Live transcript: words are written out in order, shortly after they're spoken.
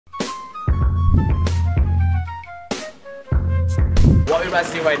about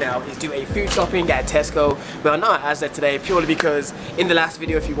to do right now is do a food shopping at Tesco. But I'm not at Asda today purely because in the last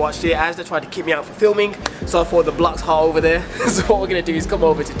video, if you watched it, Asda tried to kick me out for filming. So I thought the block's hot over there. So what we're going to do is come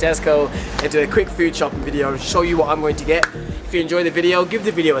over to Tesco and do a quick food shopping video and show you what I'm going to get. If you enjoy the video, give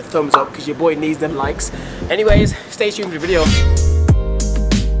the video a thumbs up because your boy needs them likes. Anyways, stay tuned for the video.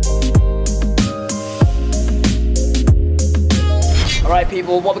 Alright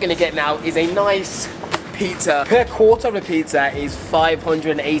people, what we're going to get now is a nice pizza. Per quarter of a pizza is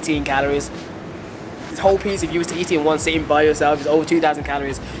 518 calories. This whole piece, if you was to eat it in one sitting by yourself, is over 2,000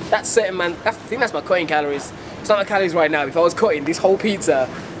 calories. That's certain, man. I think that's my cutting calories. It's not my calories right now. If I was cutting, this whole pizza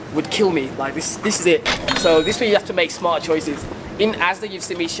would kill me. Like this is it. So this way you have to make smart choices. In Asda, you've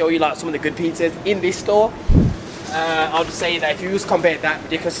seen me show you like some of the good pizzas. In this store, I would say that if you just compare that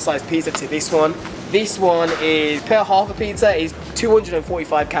ridiculous sized pizza to this one is, per half a pizza, is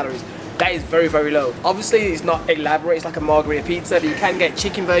 245 calories. That is very, very low. Obviously, it's not elaborate, it's like a margarita pizza, but you can get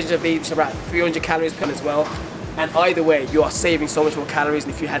chicken versions of these, about 300 calories per as well. And either way, you are saving so much more calories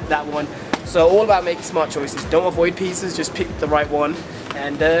than if you had that one. So all about making smart choices. Don't avoid pizzas, just pick the right one.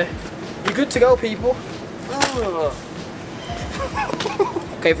 And you're good to go, people.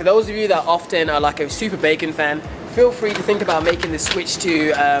 Okay, for those of you that often are like a super bacon fan, feel free to think about making the switch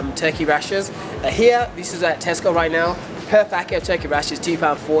to turkey rashers. Here, this is at Tesco right now. Per packet of turkey rashers,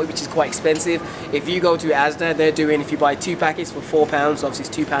 £2.40, which is quite expensive. If you go to Asda, they're doing, if you buy 2 packets for £4, so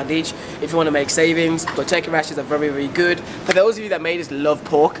obviously it's £2 each. If you want to make savings, but turkey rashers are very, very good. For those of you that may just love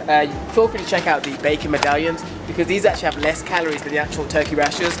pork, feel free to check out the bacon medallions because these actually have less calories than the actual turkey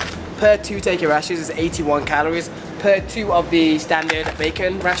rashers. Per 2 turkey rashers is 81 calories. Per 2 of the standard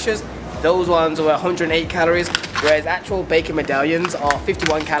bacon rashers, those ones are 108 calories, whereas actual bacon medallions are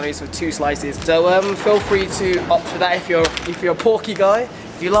 51 calories for 2 slices. So feel free to opt for that if you're a porky guy,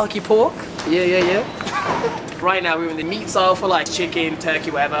 if you like your pork. Yeah. Right now we're in the meat aisle for like chicken, turkey,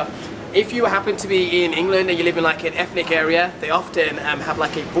 whatever. If you happen to be in England and you live in like an ethnic area, they often have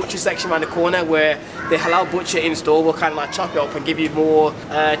like a butcher section around the corner where the halal butcher in store will kind of like chop it up and give you more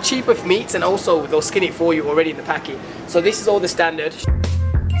cheaper meats, and also they'll skin it for you already in the packet. So this is all the standard.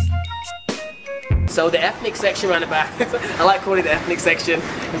 So the ethnic section around the back, I like calling it the ethnic section.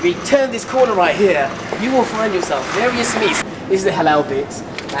 If we turn this corner right here, you will find yourself various meats. This is the halal bits.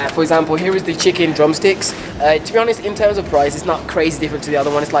 For example, here is the chicken drumsticks. To be honest, in terms of price, it's not crazy different to the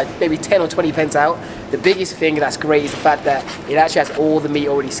other one. It's like maybe 10 or 20 pence out. The biggest thing that's great is the fact that it actually has all the meat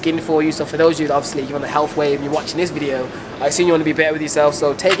already skinned for you. So for those of you that obviously you're on the health wave and you're watching this video, I assume you want to be better with yourself.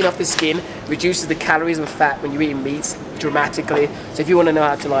 So taking off the skin reduces the calories and fat when you're eating meats dramatically. So if you want to know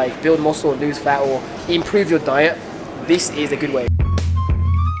how to like build muscle or lose fat or improve your diet, this is a good way.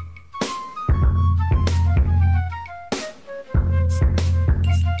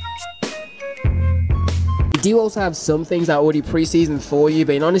 We do also have some things that are already pre-seasoned for you,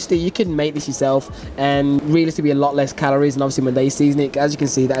 but in honesty you can make this yourself and realistically be a lot less calories, and obviously when they season it, as you can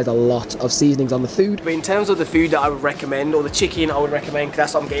see, that is a lot of seasonings on the food. But in terms of the food that I would recommend, or the chicken I would recommend, because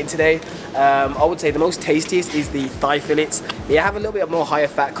that's what I'm getting today, I would say the most tastiest is the thigh fillets. They have a little bit more higher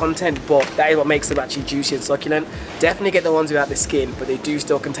fat content, but that is what makes them actually juicy and succulent. Definitely get the ones without the skin, but they do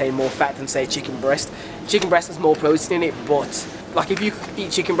still contain more fat than say chicken breast. Chicken breast has more protein in it, but like if you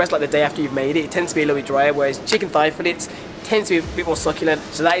eat chicken breast like the day after you've made it, it tends to be a little bit drier, whereas chicken thigh fillets tends to be a bit more succulent.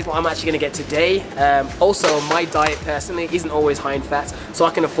 So that is what I'm actually going to get today. Also, my diet personally isn't always high in fats, so I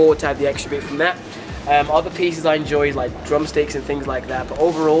can afford to have the extra bit from that. Other pieces I enjoy like drumsticks and things like that, but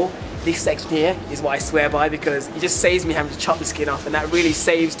overall this section here is what I swear by because it just saves me having to chop the skin off, and that really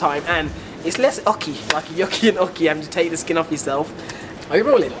saves time, and it's less ucky, like yucky and ucky having to take the skin off yourself. Are you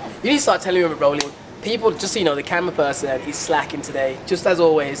rolling? You need to start telling me when we're rolling. People, just so you know, the camera person is slacking today, just as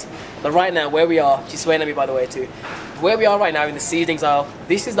always. But right now, where we are, she's swearing at me by the way too. Where we are right now in the seasonings aisle,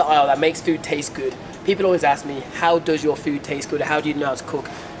 this is the aisle that makes food taste good. People always ask me, how does your food taste good? How do you know how to cook?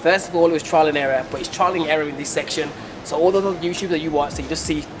 First of all, it was trial and error, but it's trial and error in this section. So all the YouTube that you watch, so you just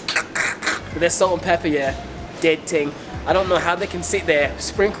see, there's salt and pepper here, dead thing. I don't know how they can sit there,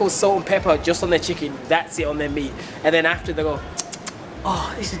 sprinkle salt and pepper just on their chicken, that's it on their meat. And then after they go,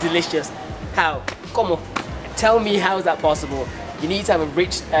 oh, this is delicious. How? Come on, tell me how is that possible? You need to have a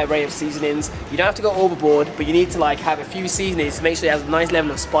rich array of seasonings. You don't have to go overboard, but you need to like have a few seasonings to make sure it has a nice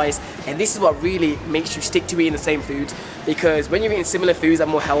level of spice. And this is what really makes you stick to eating the same foods, because when you're eating similar foods that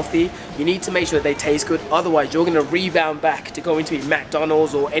are more healthy, you need to make sure that they taste good. Otherwise, you're going to rebound back to going to eat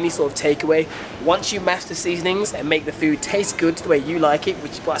McDonald's or any sort of takeaway. Once you master seasonings and make the food taste good the way you like it,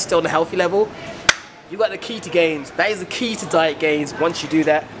 which but still on a healthy level, you got the key to gains. That is the key to diet gains once you do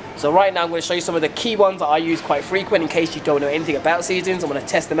that. So right now I'm going to show you some of the key ones that I use quite frequent in case you don't know anything about seasonings. I'm going to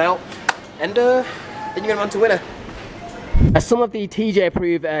test them out and then you're going to run to winner. Some of the TJ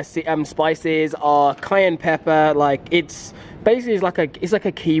approved spices are cayenne pepper. Like it's basically it's like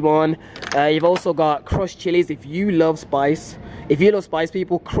a key one. You've also got crushed chilies. If you love spice,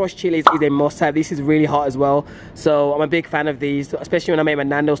 people, crushed chilies is a must-have. This is really hot as well, so I'm a big fan of these, especially when I make my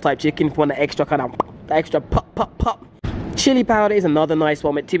Nando's type chicken. If you want the extra kind of extra pop. Chili powder is another nice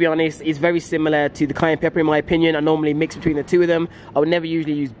one, but to be honest, it's very similar to the cayenne pepper in my opinion. I normally mix between the two of them. I would never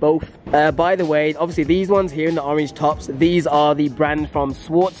usually use both. By the way, obviously these ones here in the orange tops, these are the brand from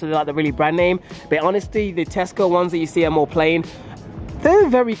Schwartz, so they're like the really brand name. But honestly, the Tesco ones that you see are more plain. They're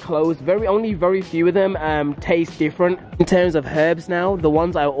very close, only very few of them taste different. In terms of herbs now, the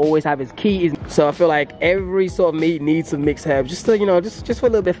ones I always have as key is, so I feel like every sort of meat needs some mixed herbs, just to, you know, just for a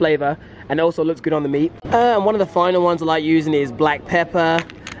little bit of flavor, and it also looks good on the meat. And one of the final ones I like using is black pepper,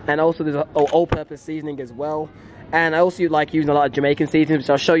 and also there's all-purpose seasoning as well. And I also like using a lot of Jamaican seasonings,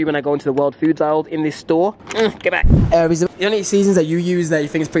 which I'll show you when I go into the world foods aisle in this store. Get back. Is there any seasons that you use that you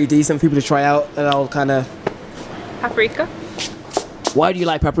think is pretty decent for people to try out, and I'll kind of... Paprika. Why do you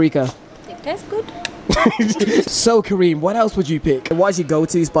like paprika? It tastes good. So Kareem, what else would you pick? What's your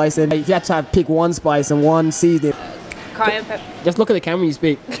go-to spice? And if you had to pick one spice and one seasoning. Cayenne pepper. Just look at the camera when you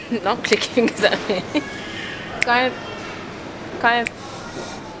speak. Not clicking fingers at me. Cayenne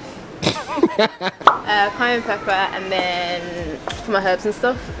pepper, and then for my herbs and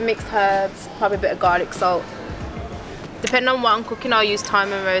stuff, mixed herbs, probably a bit of garlic, salt. Depending on what I'm cooking, I'll use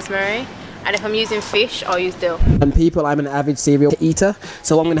thyme and rosemary. And if I'm using fish, I'll use dill. And people, I'm an avid cereal eater,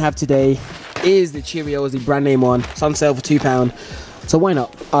 so what I'm gonna have today is the Cheerios, the brand name one. It's on sale for £2. So why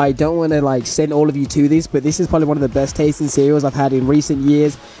not? I don't want to like send all of you to this, but this is probably one of the best tasting cereals I've had in recent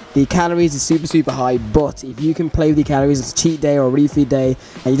years. The calories is super high, but if you can play with the calories, it's a cheat day or a refeed day,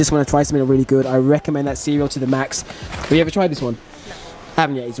 and you just want to try something really good, I recommend that cereal to the max. Have you ever tried this one? No.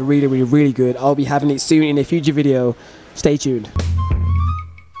 Haven't yet. It's really good. I'll be having it soon in a future video. Stay tuned.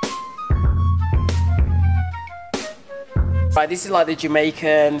 Right, this is like the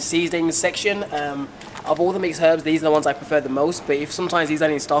Jamaican seasoning section. Of all the mixed herbs, these are the ones I prefer the most, but if sometimes these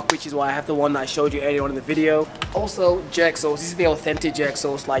aren't in stock, which is why I have the one that I showed you earlier on in the video. Also, jerk sauce. This is the authentic jerk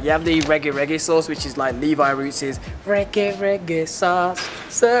sauce. Like, you have the reggae sauce, which is like Levi Roots' reggae sauce,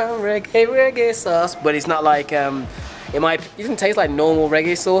 some reggae sauce, but it's not like it doesn't taste like normal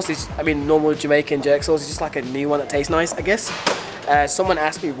reggae sauce. Normal Jamaican jerk sauce. It's just like a new one that tastes nice, I guess. Someone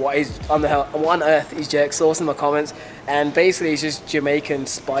asked me what on earth is jerk sauce in my comments, and basically it's just Jamaican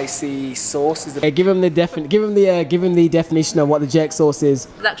spicy sauce. Give them the definition of what the jerk sauce is.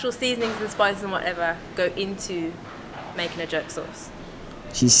 The actual seasonings and spices and whatever go into making a jerk sauce.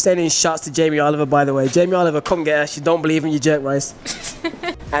 She's sending shots to Jamie Oliver, by the way. Jamie Oliver, come get her. She don't believe in your jerk rice.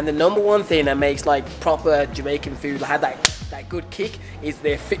 And the number one thing that makes like proper Jamaican food had that good kick is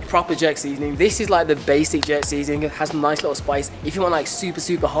their proper jerk seasoning. This is like the basic jerk seasoning. It has a nice little spice. If you want like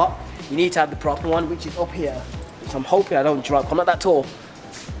super hot, you need to have the proper one, which is up here, which I'm hoping I don't drop. I'm not that tall.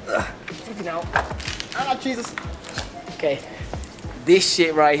 Freaking out. Ah, Jesus. Okay. This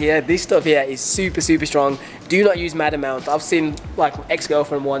shit right here, this stuff here is super strong. Do not use mad amounts. I've seen like my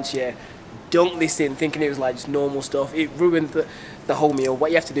ex-girlfriend once, yeah, dunked this in thinking it was like just normal stuff. It ruined the whole meal.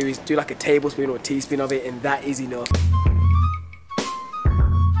 What you have to do is do like a tablespoon or a teaspoon of it, and that is enough.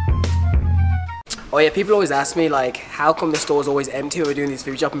 Oh yeah, people always ask me like, how come the store's always empty when we're doing these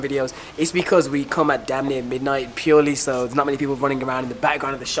food shopping videos? It's because we come at damn near midnight purely, so there's not many people running around in the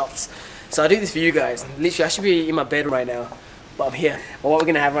background of the shops. So I do this for you guys. Literally, I should be in my bed right now, but I'm here. But what we're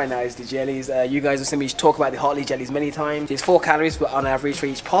gonna have right now is the jellies. You guys have seen me talk about the Hartley jellies many times. There's 4 calories on average for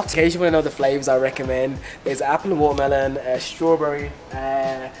each pot. In case you wanna know the flavors I recommend, there's apple and watermelon, strawberry,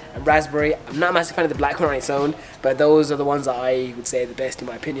 and raspberry. I'm not a massive fan of the black one on its own, but those are the ones that I would say are the best in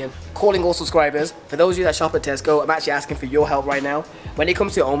my opinion. Calling all subscribers, for those of you that shop at Tesco, I'm actually asking for your help right now. When it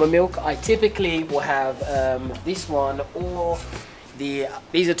comes to almond milk, I typically will have this one, or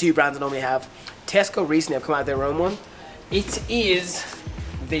these are 2 brands I normally have. Tesco recently have come out with their own one. It is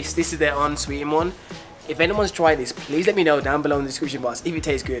this is their unsweetened one. If anyone's tried this, please let me know down below in the description box if it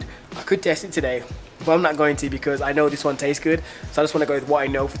tastes good. I could test it today, but I'm not going to because I know this one tastes good. So I just want to go with what I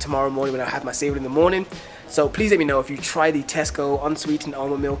know for tomorrow morning when I have my cereal in the morning. So please let me know if you try the Tesco unsweetened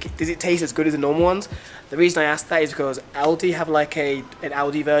almond milk. Does it taste as good as the normal ones? The reason I asked that is because Aldi have like an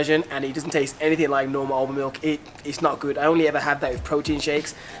Aldi version, and it doesn't taste anything like normal almond milk. It's not good. I only ever have that with protein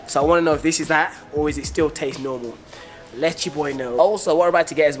shakes. So I want to know if this is that, or is it still taste normal? Let your boy know. Also, what we're about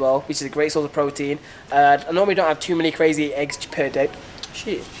to get as well, which is a great source of protein. I normally don't have too many crazy eggs per day.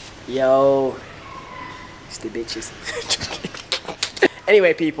 Shit. Yo. It's the bitches.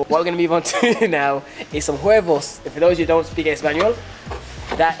 Anyway, people, what we're going to move on to now is some huevos. And for those who don't speak Espanol,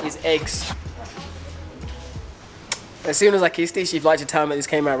 that is eggs. As soon as I kissed it, she'd like to tell me this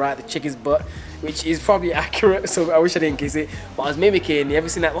came out right the chicken's butt, which is probably accurate, so I wish I didn't kiss it. But I was mimicking. You ever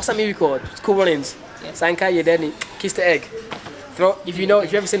seen that? What's that movie called? It's Cool Runnings. Yeah. Sankai, you're dead. Kiss the egg. If you've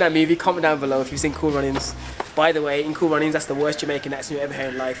ever seen that movie, comment down below if you've seen Cool Runnings. By the way, in Cool Runnings, that's the worst Jamaican accent you've ever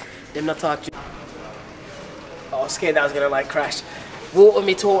heard in life. Them not talk. Oh, I was scared that I was gonna like crash. Walk with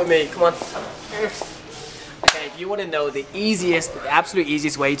me, talk with me. Come on. Okay, if you want to know the absolute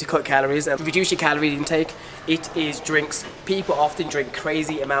easiest way to cut calories and reduce your calorie intake, it is drinks. People often drink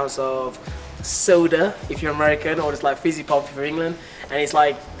crazy amounts of soda if you're American, or just like fizzy pop if you're England, and it's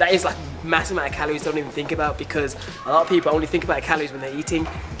like that is like massive amount of calories don't even think about, because a lot of people only think about calories when they're eating.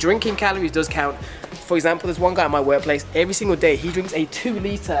 Drinking calories does count. For example, there's one guy at my workplace, every single day he drinks a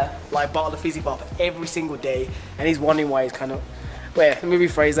 2-litre like bottle of fizzy pop every single day, and he's wondering why he's kind of, wait, let me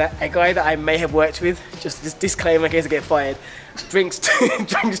rephrase that. A guy that I may have worked with, just disclaimer in case I get fired, drinks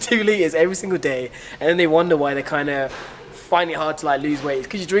 2 litres every single day, and then they wonder why they kind of find it hard to like lose weight. It's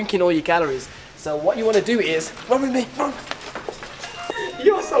because you're drinking all your calories. So what you want to do is, run with me, run.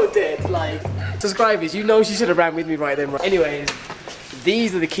 You're so dead. Like, subscribers, you know she should have ran with me right then. Right. Anyways,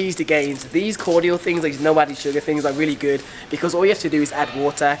 these are the keys to gains. These cordial things, these no added sugar things, are really good because all you have to do is add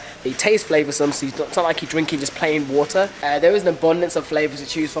water. They taste flavoursome, so it's not like you're drinking just plain water. There is an abundance of flavours to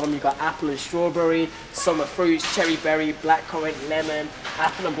choose from. You've got apple and strawberry, summer fruits, cherry berry, blackcurrant, lemon,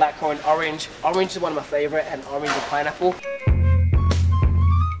 apple and blackcurrant, orange. Orange is one of my favourite, and orange and pineapple.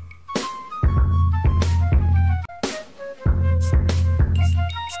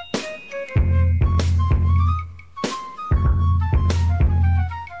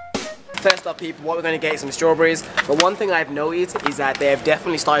 First up, people, what we're going to get is some strawberries. But one thing I've noticed is that they have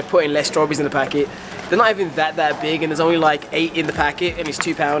definitely started putting less strawberries in the packet. They're not even that big, and there's only like 8 in the packet, and it's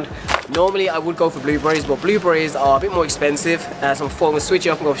 £2. Normally I would go for blueberries, but blueberries are a bit more expensive, so I'm going to switch it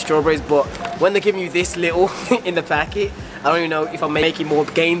up and go for strawberries. But when they're giving you this little in the packet, I don't even know if I'm making more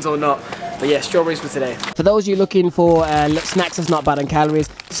gains or not. But yeah, strawberries for today. For those of you looking for snacks that's not bad on calories,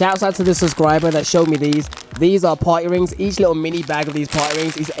 shouts out to the subscriber that showed me these. These are party rings. Each little mini bag of these party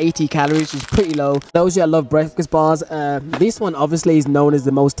rings is 80 calories, which is pretty low. Those of you that love breakfast bars, this one obviously is known as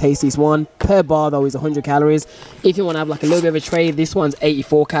the most tastiest one. Per bar though is 100 calories. If you want to have like a little bit of a tray, this one's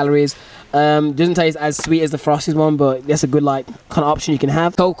 84 calories. Doesn't taste as sweet as the Frosted one, but that's a good like kind of option you can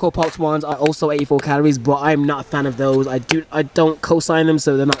have. Cocoa Pops ones are also 84 calories, but I'm not a fan of those. I don't co-sign them,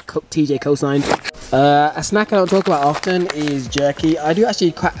 so they're not TJ co-signed. A snack I don't talk about often is jerky. I do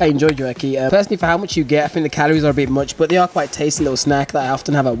actually quite enjoy jerky. Personally, for how much you get, I think the calories are a bit much, but they are quite tasty little snack that I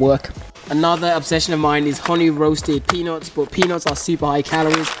often have at work. Another obsession of mine is honey roasted peanuts, but peanuts are super high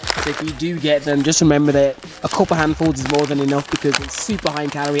calories, so if you do get them, just remember that a couple handfuls is more than enough because it's super high in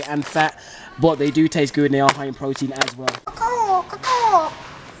calorie and fat, but they do taste good and they are high in protein as well.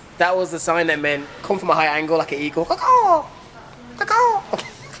 That was the sign that meant come from a high angle like an eagle.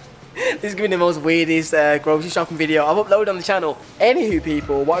 This is going to be the most weirdest grocery shopping video I've uploaded on the channel. Anywho,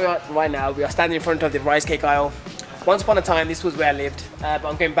 people, what we are right now, we are standing in front of the rice cake aisle. Once upon a time, this was where I lived, but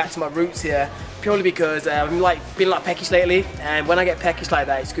I'm going back to my roots here purely because I've been like peckish lately, and when I get peckish like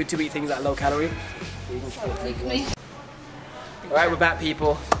that, it's good to eat things that are low calorie. Alright, we're back,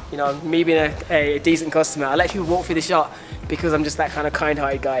 people. You know, me being a decent customer, I let people walk through the shop because I'm just that kind of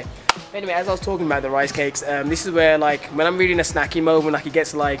kind-hearted guy. Anyway, as I was talking about the rice cakes, this is where like when I'm really in a snacking mode, when like it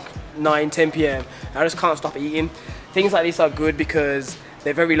gets to like 9-10 PM, I just can't stop eating. Things like this are good because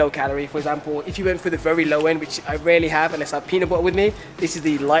they're very low calorie. For example, if you went for the very low end, which I rarely have unless I have peanut butter with me, this is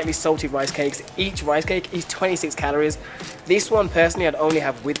the lightly salted rice cakes. Each rice cake is 26 calories. This one personally I'd only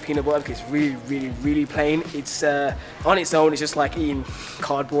have with peanut butter because it's really plain. It's on its own, it's just like eating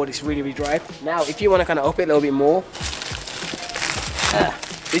cardboard. It's really dry. Now if you want to kind of up it a little bit more,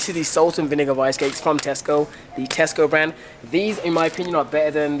 this is the salt and vinegar rice cakes from Tesco, the Tesco brand. These in my opinion are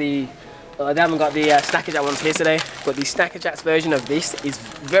better than the they haven't got the Snacker Jack ones here today, but the Snacker Jack's version of this is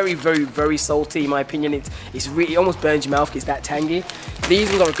very salty in my opinion. It almost burns your mouth because it's that tangy. These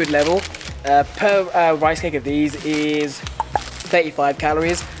ones are a good level. Per rice cake of these is 35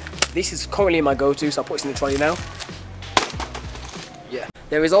 calories. This is currently my go-to, so I'll put this in the trolley now. Yeah.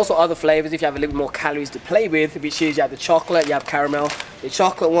 There is also other flavours if you have a little bit more calories to play with, which is you have the chocolate, you have caramel. The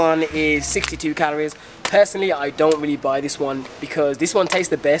chocolate one is 62 calories. Personally, I don't really buy this one because this one tastes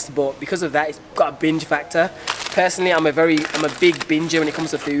the best, but because of that, it's got a binge factor. Personally, I'm a big binger when it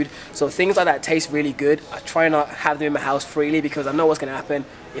comes to food, so things like that taste really good. I try not have them in my house freely because I know what's going to happen.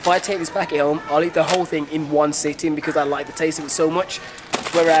 If I take this packet home, I'll eat the whole thing in one sitting because I like the taste of it so much.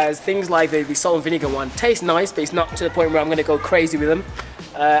 Whereas things like the salt and vinegar one taste nice, but it's not to the point where I'm going to go crazy with them.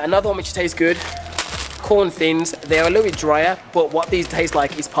 Another one which tastes good, corn thins. They're a little bit drier, but what these taste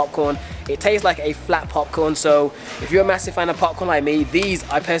like is popcorn. It tastes like a flat popcorn, so if you're a massive fan of popcorn like me, these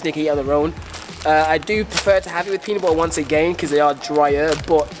I personally can eat on their own. I do prefer to have it with peanut butter once again because they are drier,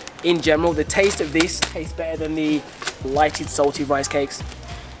 but in general the taste of this tastes better than the lighted salty rice cakes.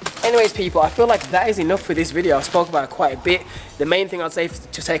 Anyways people, I feel like that is enough for this video. I spoke about it quite a bit. The main thing I'd say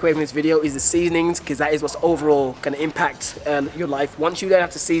to take away from this video is the seasonings, because that is what's overall going to impact your life. Once you learn how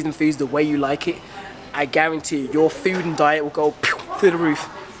to season foods the way you like it, I guarantee your food and diet will go through the roof.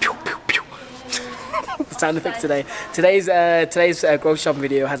 The sound effects today. Today's grocery shopping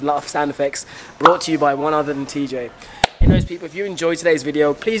video has a lot of sound effects, brought to you by one other than TJ. Anyways people, if you enjoyed today's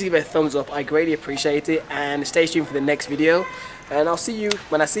video, please give it a thumbs up. I greatly appreciate it, and stay tuned for the next video. And I'll see you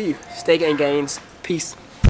when I see you. Stay getting gains. Peace.